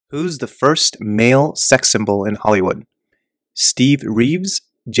Who's the first male sex symbol in Hollywood? Steve Reeves,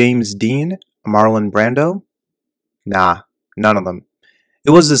 James Dean, Marlon Brando? Nah, none of them. It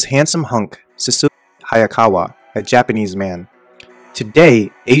was this handsome hunk, Sasuke Hayakawa, a Japanese man. Today,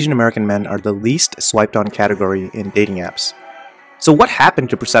 Asian American men are the least swiped on category in dating apps. So what happened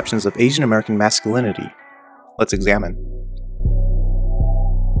to perceptions of Asian American masculinity? Let's examine.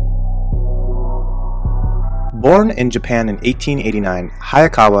 Born in Japan in 1889,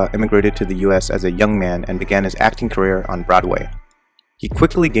 Hayakawa immigrated to the US as a young man and began his acting career on Broadway. He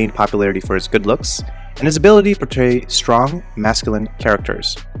quickly gained popularity for his good looks and his ability to portray strong, masculine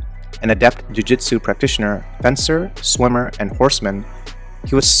characters. An adept jiu-jitsu practitioner, fencer, swimmer, and horseman,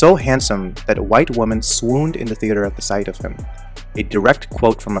 he was so handsome that a white woman swooned in the theater at the sight of him. A direct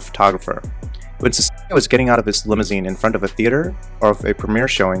quote from a photographer. When Sasuke was getting out of his limousine in front of a theater or of a premiere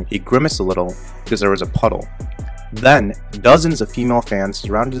showing, he grimaced a little because there was a puddle. Then, dozens of female fans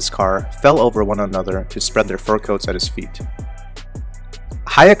surrounded his car, fell over one another to spread their fur coats at his feet.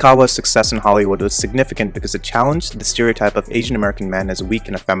 Hayakawa's success in Hollywood was significant because it challenged the stereotype of Asian American men as weak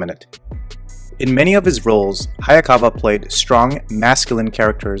and effeminate. In many of his roles, Hayakawa played strong, masculine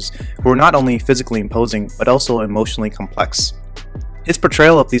characters who were not only physically imposing but also emotionally complex. His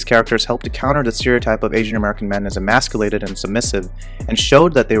portrayal of these characters helped to counter the stereotype of Asian American men as emasculated and submissive, and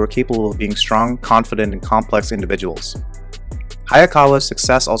showed that they were capable of being strong, confident, and complex individuals. Hayakawa's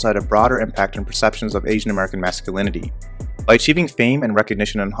success also had a broader impact on perceptions of Asian American masculinity. By achieving fame and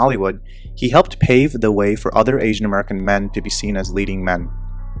recognition in Hollywood, he helped pave the way for other Asian American men to be seen as leading men.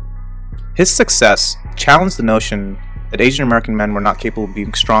 His success challenged the notion that Asian American men were not capable of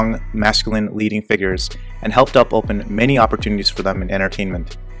being strong, masculine, leading figures, and helped open many opportunities for them in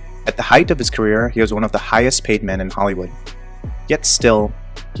entertainment. At the height of his career, he was one of the highest paid men in Hollywood. Yet still,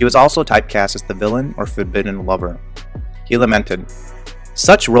 he was also typecast as the villain or forbidden lover. He lamented,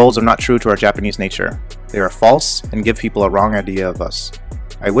 "Such roles are not true to our Japanese nature. They are false and give people a wrong idea of us.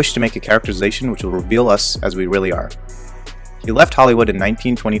 I wish to make a characterization which will reveal us as we really are." He left Hollywood in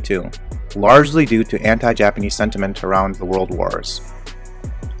 1922, largely due to anti-Japanese sentiment around the World Wars.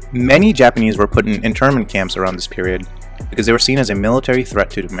 Many Japanese were put in internment camps around this period because they were seen as a military threat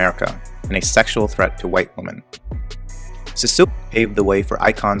to America and a sexual threat to white women. Sasuke paved the way for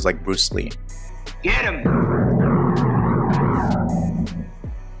icons like Bruce Lee. Get him!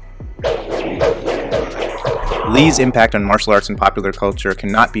 Lee's impact on martial arts and popular culture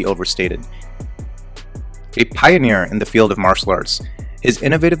cannot be overstated. A pioneer in the field of martial arts, his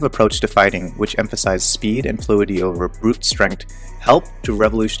innovative approach to fighting, which emphasized speed and fluidity over brute strength, helped to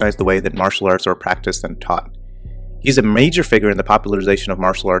revolutionize the way that martial arts are practiced and taught. He's a major figure in the popularization of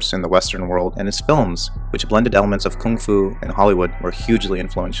martial arts in the Western world, and his films, which blended elements of Kung Fu and Hollywood, were hugely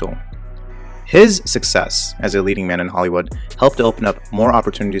influential. His success as a leading man in Hollywood helped to open up more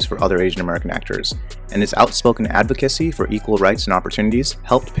opportunities for other Asian American actors, and his outspoken advocacy for equal rights and opportunities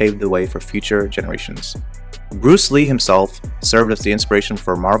helped pave the way for future generations. Bruce Lee himself served as the inspiration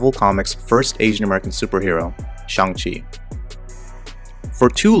for Marvel Comics' first Asian American superhero, Shang-Chi. For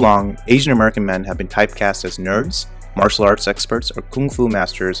too long, Asian American men have been typecast as nerds, martial arts experts, or kung fu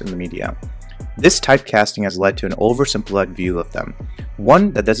masters in the media. This typecasting has led to an oversimplified view of them,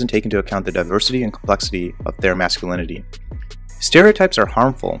 one that doesn't take into account the diversity and complexity of their masculinity. Stereotypes are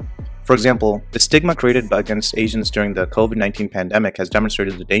harmful. For example, the stigma created against Asians during the COVID-19 pandemic has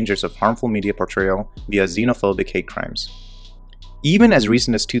demonstrated the dangers of harmful media portrayal via xenophobic hate crimes. Even as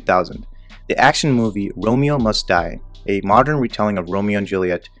recent as 2000, the action movie Romeo Must Die, a modern retelling of Romeo and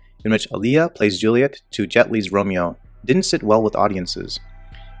Juliet, in which Aaliyah plays Juliet to Jet Li's Romeo, didn't sit well with audiences.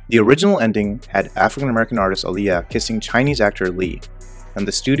 The original ending had African-American artist Aaliyah kissing Chinese actor Lee, and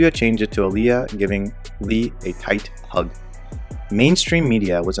the studio changed it to Aaliyah giving Lee a tight hug. Mainstream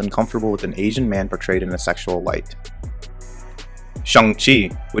media was uncomfortable with an Asian man portrayed in a sexual light. Shang-Chi,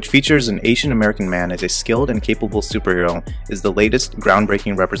 which features an Asian American man as a skilled and capable superhero, is the latest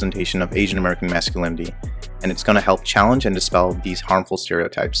groundbreaking representation of Asian American masculinity, and it's going to help challenge and dispel these harmful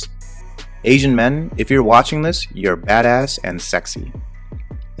stereotypes. Asian men, if you're watching this, you're badass and sexy.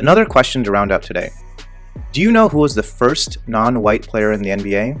 Another question to round out today. Do you know who was the first non-white player in the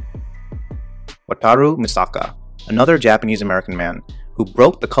NBA? Wataru Misaka, another Japanese American man who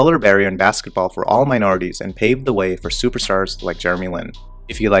broke the color barrier in basketball for all minorities and paved the way for superstars like Jeremy Lin.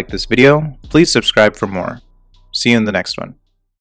 If you like this video, please subscribe for more. See you in the next one.